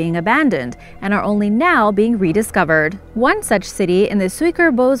before being abandoned and are only now being rediscovered. One such city in the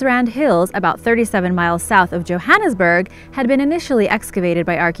Suikerbosrand Hills, about 37 miles south of Johannesburg, had been initially excavated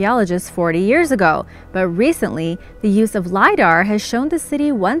by archaeologists 40 years ago, but recently, the use of LiDAR has shown the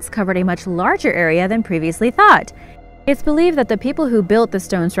city once covered a much larger area than previously thought. It's believed that the people who built the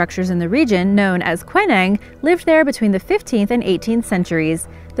stone structures in the region, known as Kweneng, lived there between the 15th and 18th centuries.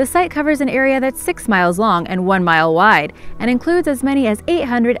 The site covers an area that's 6 miles long and 1 mile wide, and includes as many as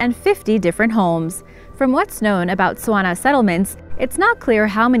 850 different homes. From what's known about Tswana settlements, it's not clear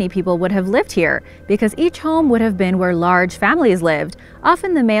how many people would have lived here, because each home would have been where large families lived,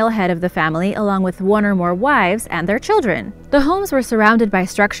 often the male head of the family along with 1 or more wives and their children. The homes were surrounded by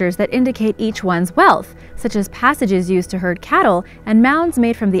structures that indicate each one's wealth, such as passages used to herd cattle and mounds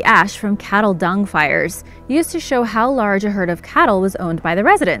made from the ash from cattle dung fires, used to show how large a herd of cattle was owned by the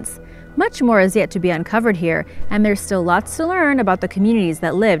residents. Much more is yet to be uncovered here, and there's still lots to learn about the communities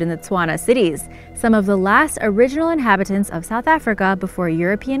that lived in the Tswana cities, some of the last original inhabitants of South Africa before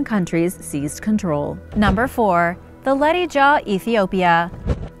European countries seized control. Number 4. The Ledi Ja, Ethiopia.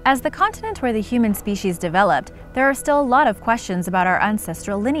 As the continent where the human species developed, there are still a lot of questions about our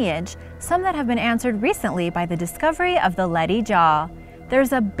ancestral lineage, some that have been answered recently by the discovery of the Ledi Ja.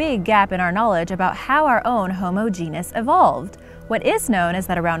 There's a big gap in our knowledge about how our own Homo genus evolved. What is known is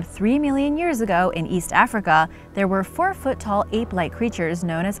that around 3 million years ago in East Africa, there were 4-foot-tall ape-like creatures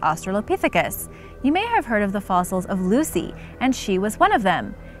known as Australopithecus. You may have heard of the fossils of Lucy, and she was one of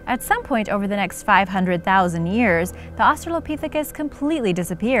them. At some point over the next 500,000 years, the Australopithecus completely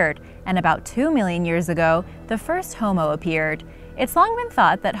disappeared, and about 2 million years ago, the first Homo appeared. It's long been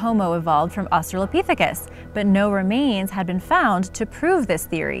thought that Homo evolved from Australopithecus, but no remains had been found to prove this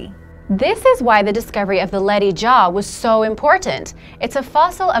theory. This is why the discovery of the Ledi jaw was so important. It's a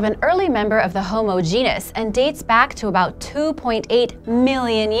fossil of an early member of the Homo genus and dates back to about 2.8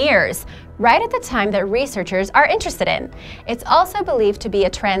 million years, right at the time that researchers are interested in. It's also believed to be a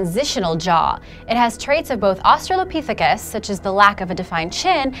transitional jaw. It has traits of both Australopithecus, such as the lack of a defined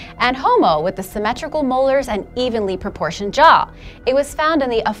chin, and Homo with the symmetrical molars and evenly proportioned jaw. It was found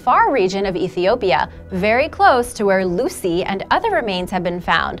in the Afar region of Ethiopia, very close to where Lucy and other remains have been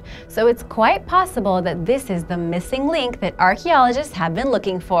found. So it's quite possible that this is the missing link that archaeologists have been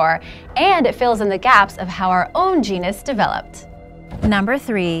looking for, and it fills in the gaps of how our own genus developed. Number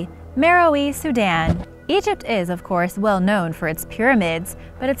 3. Meroe, Sudan. Egypt is, of course, well known for its pyramids,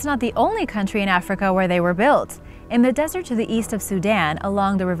 but it's not the only country in Africa where they were built. In the desert to the east of Sudan,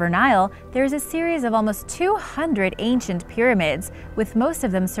 along the River Nile, there is a series of almost 200 ancient pyramids, with most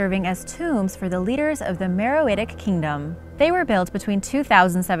of them serving as tombs for the leaders of the Meroitic kingdom. They were built between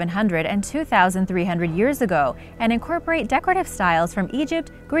 2,700 and 2,300 years ago and incorporate decorative styles from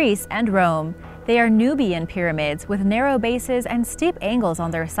Egypt, Greece, and Rome. They are Nubian pyramids with narrow bases and steep angles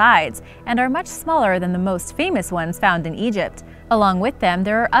on their sides, and are much smaller than the most famous ones found in Egypt. Along with them,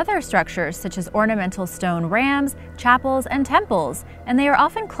 there are other structures such as ornamental stone rams, chapels, and temples, and they are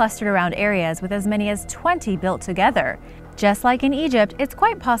often clustered around areas with as many as 20 built together. Just like in Egypt, it's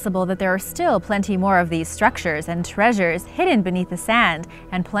quite possible that there are still plenty more of these structures and treasures hidden beneath the sand,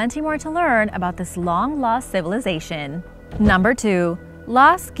 and plenty more to learn about this long-lost civilization. Number 2.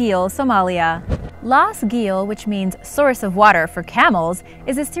 Las Gil, Somalia. Las Gil, which means source of water for camels,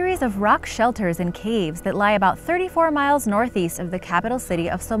 is a series of rock shelters and caves that lie about 34 miles northeast of the capital city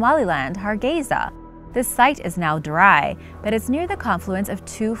of Somaliland, Hargeisa. This site is now dry, but it's near the confluence of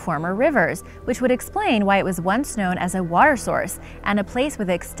two former rivers, which would explain why it was once known as a water source and a place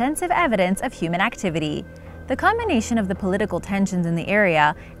with extensive evidence of human activity. The combination of the political tensions in the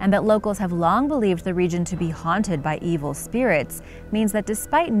area and that locals have long believed the region to be haunted by evil spirits means that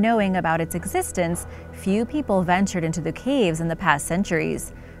despite knowing about its existence, few people ventured into the caves in the past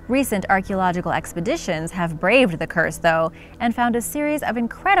centuries. Recent archaeological expeditions have braved the curse, though, and found a series of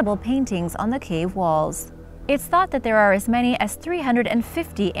incredible paintings on the cave walls. It's thought that there are as many as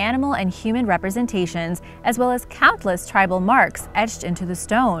 350 animal and human representations, as well as countless tribal marks etched into the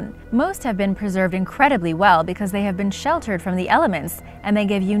stone. Most have been preserved incredibly well because they have been sheltered from the elements, and they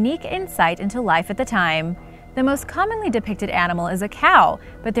give unique insight into life at the time. The most commonly depicted animal is a cow,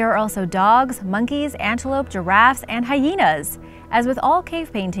 but there are also dogs, monkeys, antelope, giraffes, and hyenas. As with all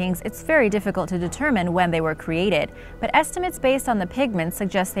cave paintings, it's very difficult to determine when they were created, but estimates based on the pigments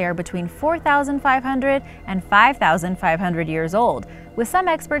suggest they are between 4,500 and 5,500 years old, with some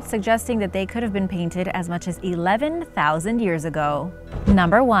experts suggesting that they could have been painted as much as 11,000 years ago.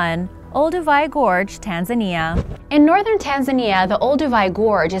 Number 1. Olduvai Gorge, Tanzania. In northern Tanzania, the Olduvai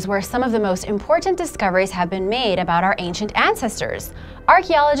Gorge is where some of the most important discoveries have been made about our ancient ancestors.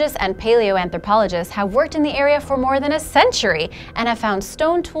 Archaeologists and paleoanthropologists have worked in the area for more than a century and have found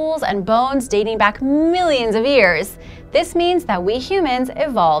stone tools and bones dating back millions of years. This means that we humans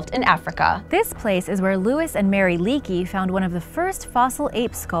evolved in Africa. This place is where Lewis and Mary Leakey found one of the first fossil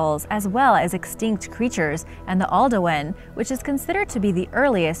ape skulls, as well as extinct creatures, and the Aldoan, which is considered to be the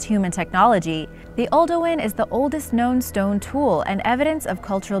earliest human technology. The Aldoan is the oldest known stone tool and evidence of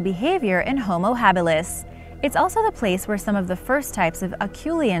cultural behavior in Homo habilis. It's also the place where some of the first types of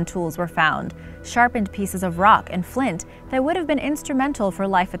Acheulean tools were found, sharpened pieces of rock and flint that would have been instrumental for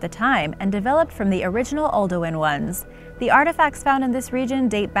life at the time and developed from the original Aldoan ones. The artifacts found in this region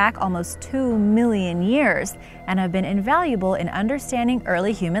date back almost 2 million years and have been invaluable in understanding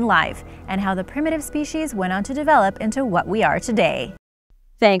early human life and how the primitive species went on to develop into what we are today.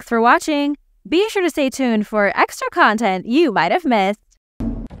 Thanks for watching. Be sure to stay tuned for extra content you might have missed.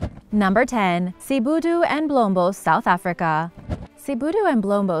 Number 10. Sibudu and Blombos, South Africa. Sibudu and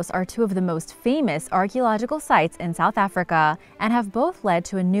Blombos are two of the most famous archaeological sites in South Africa and have both led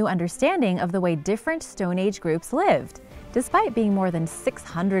to a new understanding of the way different Stone Age groups lived. Despite being more than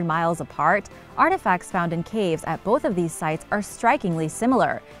 600 miles apart, artifacts found in caves at both of these sites are strikingly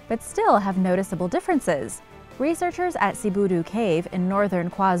similar, but still have noticeable differences. Researchers at Sibudu Cave in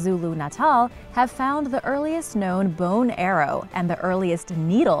northern KwaZulu-Natal have found the earliest known bone arrow and the earliest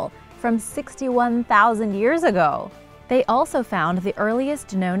needle from 61,000 years ago. They also found the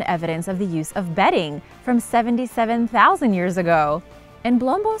earliest known evidence of the use of bedding from 77,000 years ago. In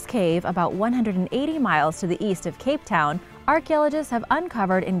Blombos Cave, about 180 miles to the east of Cape Town, archaeologists have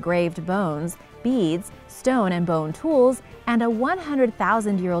uncovered engraved bones, beads, stone and bone tools, and a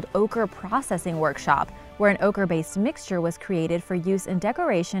 100,000-year-old ochre processing workshop, where an ochre-based mixture was created for use in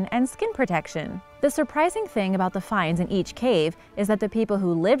decoration and skin protection. The surprising thing about the finds in each cave is that the people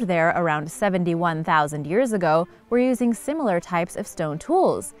who lived there around 71,000 years ago were using similar types of stone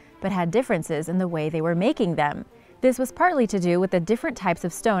tools, but had differences in the way they were making them. This was partly to do with the different types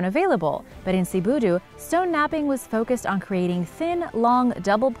of stone available, but in Sibudu, stone knapping was focused on creating thin, long,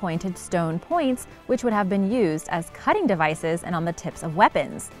 double-pointed stone points which would have been used as cutting devices and on the tips of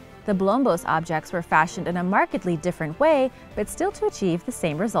weapons. The Blombos objects were fashioned in a markedly different way, but still to achieve the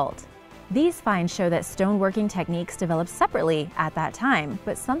same result. These finds show that stoneworking techniques developed separately at that time,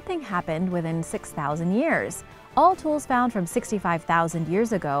 but something happened within 6,000 years. All tools found from 65,000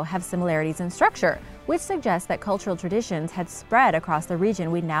 years ago have similarities in structure, which suggests that cultural traditions had spread across the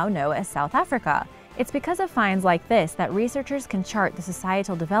region we now know as South Africa. It's because of finds like this that researchers can chart the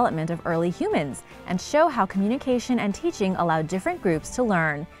societal development of early humans and show how communication and teaching allowed different groups to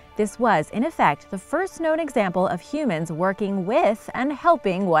learn. This was, in effect, the first known example of humans working with and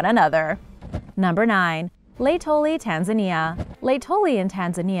helping one another. Number 9. Laetoli, Tanzania. Laetoli in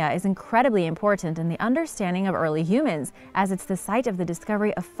Tanzania is incredibly important in the understanding of early humans, as it's the site of the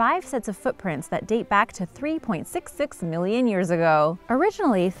discovery of 5 sets of footprints that date back to 3.66 million years ago.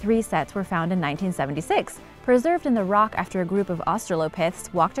 Originally, 3 sets were found in 1976, preserved in the rock after a group of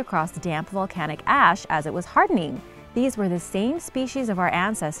australopiths walked across damp volcanic ash as it was hardening. These were the same species of our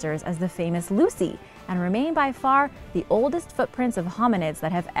ancestors as the famous Lucy, and remain by far the oldest footprints of hominids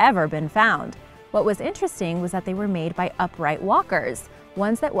that have ever been found. What was interesting was that they were made by upright walkers,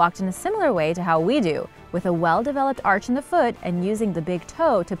 ones that walked in a similar way to how we do, with a well-developed arch in the foot and using the big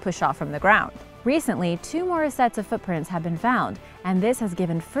toe to push off from the ground. Recently, 2 more sets of footprints have been found, and this has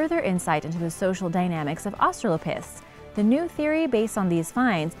given further insight into the social dynamics of australopiths. The new theory based on these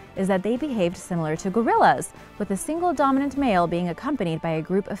finds is that they behaved similar to gorillas, with a single dominant male being accompanied by a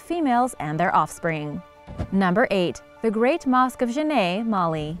group of females and their offspring. Number 8. The Great Mosque of Djenné,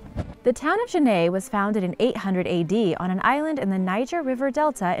 Mali. The town of Djenné was founded in 800 AD on an island in the Niger River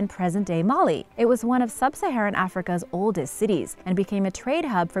Delta in present-day Mali. It was one of sub-Saharan Africa's oldest cities and became a trade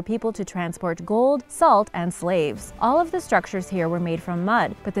hub for people to transport gold, salt, and slaves. All of the structures here were made from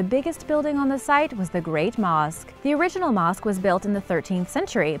mud, but the biggest building on the site was the Great Mosque. The original mosque was built in the 13th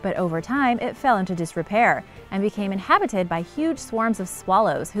century, but over time it fell into disrepair and became inhabited by huge swarms of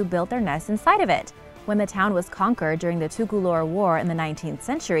swallows who built their nests inside of it. When the town was conquered during the Tukulor War in the 19th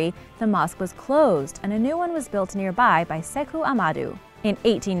century, the mosque was closed and a new one was built nearby by Sekou Amadou. In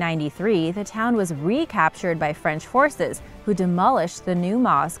 1893, the town was recaptured by French forces, who demolished the new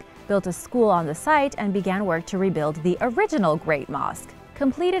mosque, built a school on the site, and began work to rebuild the original Great Mosque.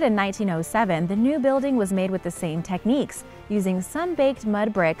 Completed in 1907, the new building was made with the same techniques, using sun-baked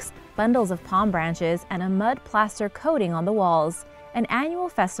mud bricks, bundles of palm branches, and a mud plaster coating on the walls. An annual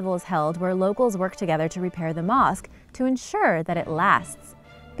festival is held where locals work together to repair the mosque to ensure that it lasts.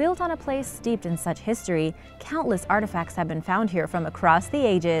 Built on a place steeped in such history, countless artifacts have been found here from across the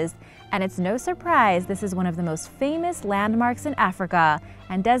ages, and it's no surprise this is one of the most famous landmarks in Africa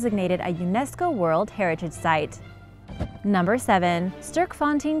and designated a UNESCO World Heritage Site. Number 7.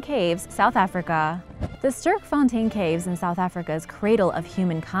 Sterkfontein Caves, South Africa. The Sterkfontein Caves in South Africa's cradle of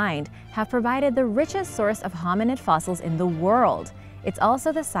humankind have provided the richest source of hominid fossils in the world. It's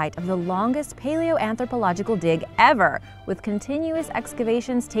also the site of the longest paleoanthropological dig ever, with continuous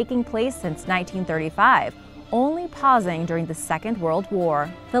excavations taking place since 1935, only pausing during the Second World War.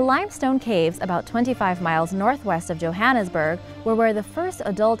 The limestone caves, about 25 miles northwest of Johannesburg, were where the first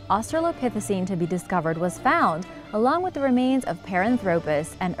adult Australopithecine to be discovered was found, along with the remains of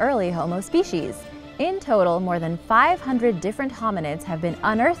Paranthropus and early Homo species. In total, more than 500 different hominids have been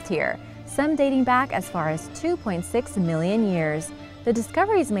unearthed here, some dating back as far as 2.6 million years. The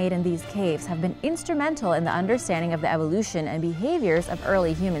discoveries made in these caves have been instrumental in the understanding of the evolution and behaviors of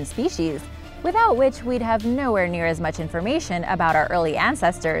early human species, without which we'd have nowhere near as much information about our early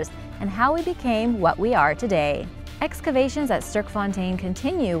ancestors and how we became what we are today. Excavations at Sterkfontein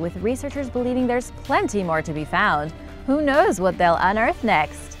continue, with researchers believing there's plenty more to be found. Who knows what they'll unearth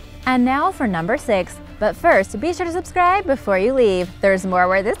next? And now for number 6. But first, be sure to subscribe before you leave. There's more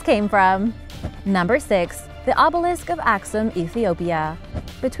where this came from. Number 6. The Obelisk of Aksum, Ethiopia.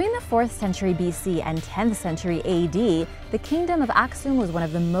 Between the 4th century BC and 10th century AD, the Kingdom of Aksum was one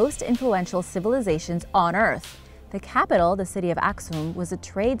of the most influential civilizations on Earth. The capital, the city of Aksum, was a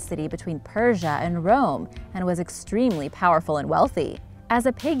trade city between Persia and Rome and was extremely powerful and wealthy. As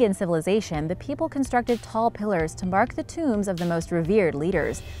a pagan civilization, the people constructed tall pillars to mark the tombs of the most revered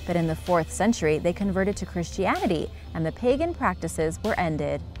leaders, but in the 4th century they converted to Christianity and the pagan practices were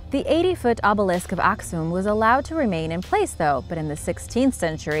ended. The 80-foot obelisk of Aksum was allowed to remain in place though, but in the 16th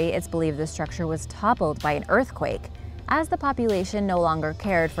century, it's believed the structure was toppled by an earthquake. As the population no longer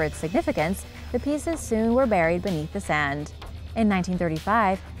cared for its significance, the pieces soon were buried beneath the sand. In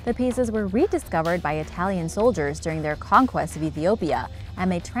 1935, the pieces were rediscovered by Italian soldiers during their conquest of Ethiopia,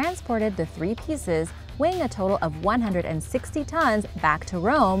 and they transported the 3 pieces, weighing a total of 160 tons, back to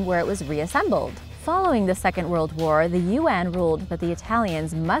Rome, where it was reassembled. Following the Second World War, the UN ruled that the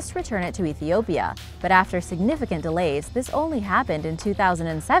Italians must return it to Ethiopia, but after significant delays, this only happened in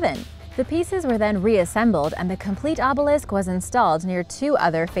 2007. The pieces were then reassembled and the complete obelisk was installed near 2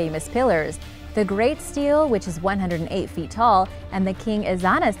 other famous pillars, the Great Stele, which is 108 feet tall, and the King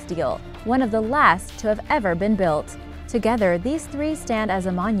Ezana Stele, one of the last to have ever been built. Together, these 3 stand as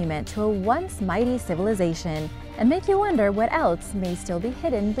a monument to a once mighty civilization and make you wonder what else may still be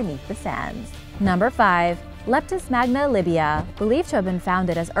hidden beneath the sands. Number 5. Leptis Magna, Libya. Believed to have been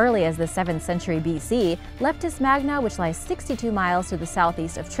founded as early as the 7th century BC, Leptis Magna, which lies 62 miles to the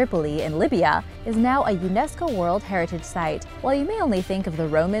southeast of Tripoli in Libya, is now a UNESCO World Heritage Site. While you may only think of the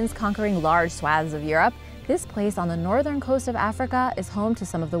Romans conquering large swaths of Europe, this place on the northern coast of Africa is home to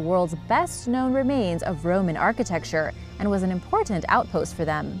some of the world's best-known remains of Roman architecture and was an important outpost for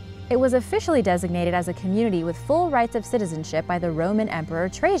them. It was officially designated as a community with full rights of citizenship by the Roman Emperor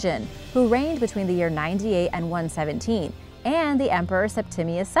Trajan, who reigned between the year 98 and 117, and the Emperor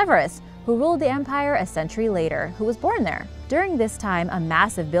Septimius Severus, who ruled the empire a century later, who was born there. During this time, a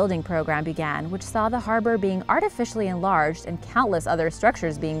massive building program began, which saw the harbor being artificially enlarged and countless other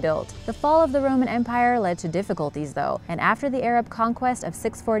structures being built. The fall of the Roman Empire led to difficulties, though, and after the Arab conquest of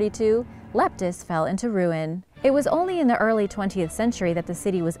 642, Leptis fell into ruin. It was only in the early 20th century that the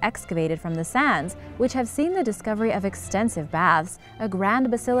city was excavated from the sands, which have seen the discovery of extensive baths, a grand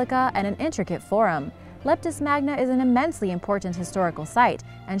basilica, and an intricate forum. Leptis Magna is an immensely important historical site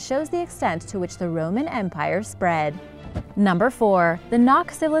and shows the extent to which the Roman Empire spread. Number 4. The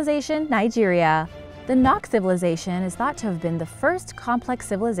Nok Civilization, Nigeria. The Nok civilization is thought to have been the first complex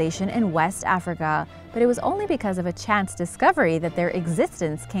civilization in West Africa, but it was only because of a chance discovery that their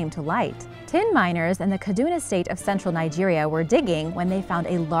existence came to light. Tin miners in the Kaduna state of central Nigeria were digging when they found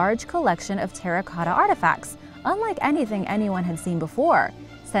a large collection of terracotta artifacts, unlike anything anyone had seen before.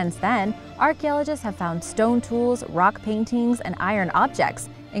 Since then, archaeologists have found stone tools, rock paintings, and iron objects,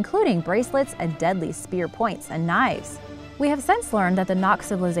 including bracelets and deadly spear points and knives. We have since learned that the Nok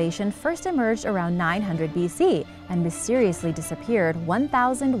civilization first emerged around 900 BC and mysteriously disappeared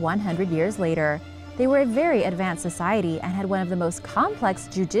 1,100 years later. They were a very advanced society and had one of the most complex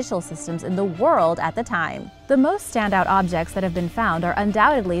judicial systems in the world at the time. The most standout objects that have been found are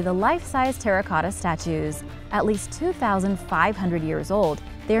undoubtedly the life-size terracotta statues. At least 2,500 years old,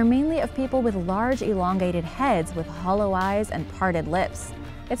 they are mainly of people with large elongated heads with hollow eyes and parted lips.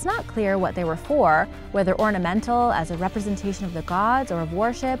 It's not clear what they were for, whether ornamental as a representation of the gods or of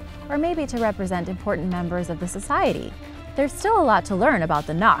worship, or maybe to represent important members of the society. There's still a lot to learn about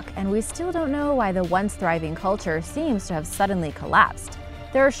the Nok, and we still don't know why the once thriving culture seems to have suddenly collapsed.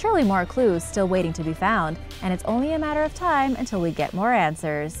 There are surely more clues still waiting to be found, and it's only a matter of time until we get more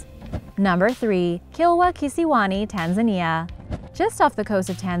answers. Number 3. Kilwa Kisiwani, Tanzania. Just off the coast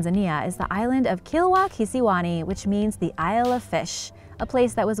of Tanzania is the island of Kilwa Kisiwani, which means the Isle of Fish, a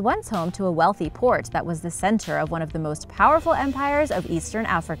place that was once home to a wealthy port that was the center of one of the most powerful empires of Eastern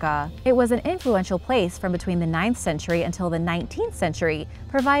Africa. It was an influential place from between the 9th century until the 19th century,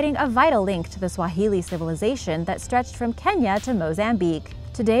 providing a vital link to the Swahili civilization that stretched from Kenya to Mozambique.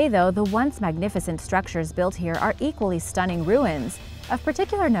 Today, though, the once magnificent structures built here are equally stunning ruins. Of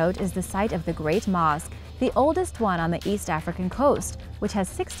particular note is the site of the Great Mosque, the oldest one on the East African coast, which has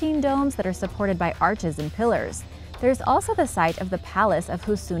 16 domes that are supported by arches and pillars. There's also the site of the Palace of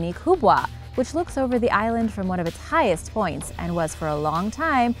Husuni Kubwa, which looks over the island from one of its highest points and was for a long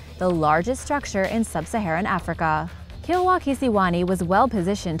time the largest structure in sub-Saharan Africa. Kilwa Kisiwani was well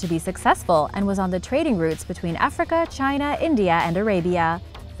positioned to be successful and was on the trading routes between Africa, China, India, and Arabia.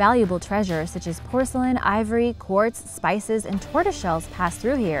 Valuable treasures such as porcelain, ivory, quartz, spices, and tortoiseshells passed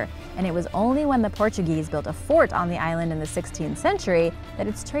through here, and it was only when the Portuguese built a fort on the island in the 16th century that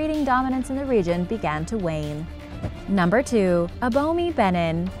its trading dominance in the region began to wane. Number 2. Abomey,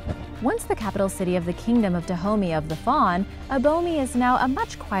 Benin. Once the capital city of the Kingdom of Dahomey of the Fawn, Abomey is now a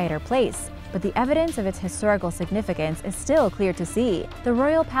much quieter place, but the evidence of its historical significance is still clear to see. The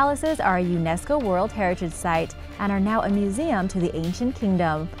royal palaces are a UNESCO World Heritage Site and are now a museum to the ancient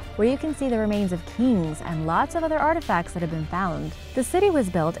kingdom, where you can see the remains of kings and lots of other artifacts that have been found. The city was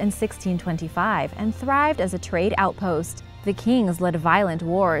built in 1625 and thrived as a trade outpost. The kings led violent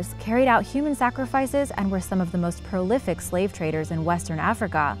wars, carried out human sacrifices, and were some of the most prolific slave traders in Western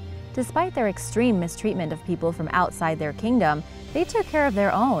Africa. Despite their extreme mistreatment of people from outside their kingdom, they took care of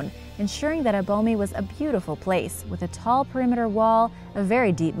their own, ensuring that Abomey was a beautiful place with a tall perimeter wall, a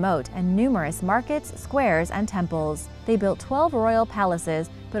very deep moat, and numerous markets, squares, and temples. They built 12 royal palaces,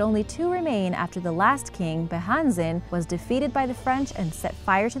 but only 2 remain after the last king, Behanzin, was defeated by the French and set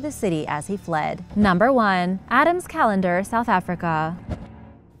fire to the city as he fled. Number 1. Adam's Calendar, South Africa.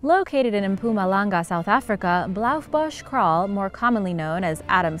 Located in Mpumalanga, South Africa, Blaufbosch Kraal, more commonly known as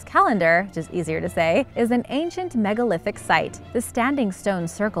Adam's Calendar, which is easier to say, is an ancient megalithic site. The standing stone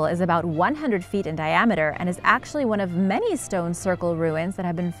circle is about 100 feet in diameter and is actually one of many stone circle ruins that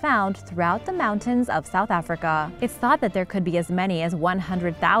have been found throughout the mountains of South Africa. It's thought that there could be as many as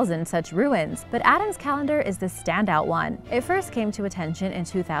 100,000 such ruins, but Adam's Calendar is the standout one. It first came to attention in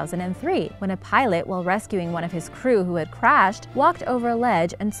 2003, when a pilot, while rescuing one of his crew who had crashed, walked over a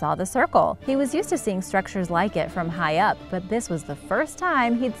ledge and saw the circle. He was used to seeing structures like it from high up, but this was the first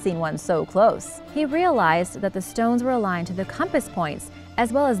time he'd seen one so close. He realized that the stones were aligned to the compass points,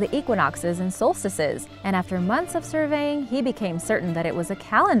 as well as the equinoxes and solstices, and after months of surveying, he became certain that it was a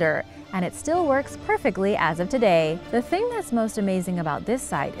calendar, and it still works perfectly as of today. The thing that's most amazing about this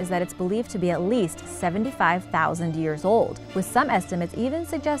site is that it's believed to be at least 75,000 years old, with some estimates even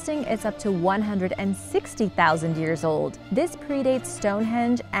suggesting it's up to 160,000 years old. This predates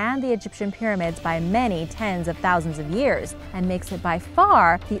Stonehenge and the Egyptian pyramids by many tens of thousands of years, and makes it by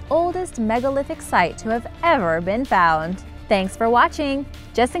far the oldest megalithic site to have ever been found. Thanks for watching!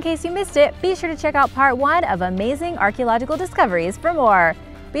 Just in case you missed it, be sure to check out part 1 of Amazing Archaeological Discoveries for more.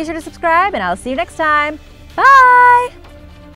 Be sure to subscribe, and I'll see you next time. Bye!